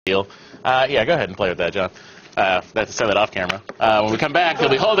deal. Yeah, go ahead and play with that, John. That's set that off camera. When we come back, he'll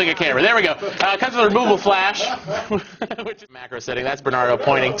be holding a camera. There we go. Comes with a removable flash, which is macro setting. That's Bernardo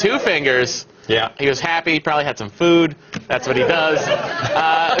pointing 2 fingers. Yeah. He was happy. He probably had some food. That's what he does.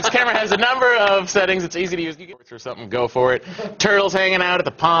 This camera has a number of settings. It's easy to use. You get or something, go for it. Turtles hanging out at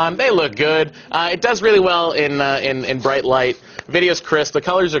the pond. They look good. It does really well in bright light. Video's crisp. The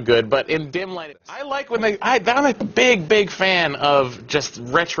colors are good, but in dim light, I like when they. I'm a big fan of just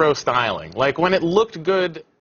retro styling. Like when it looked good.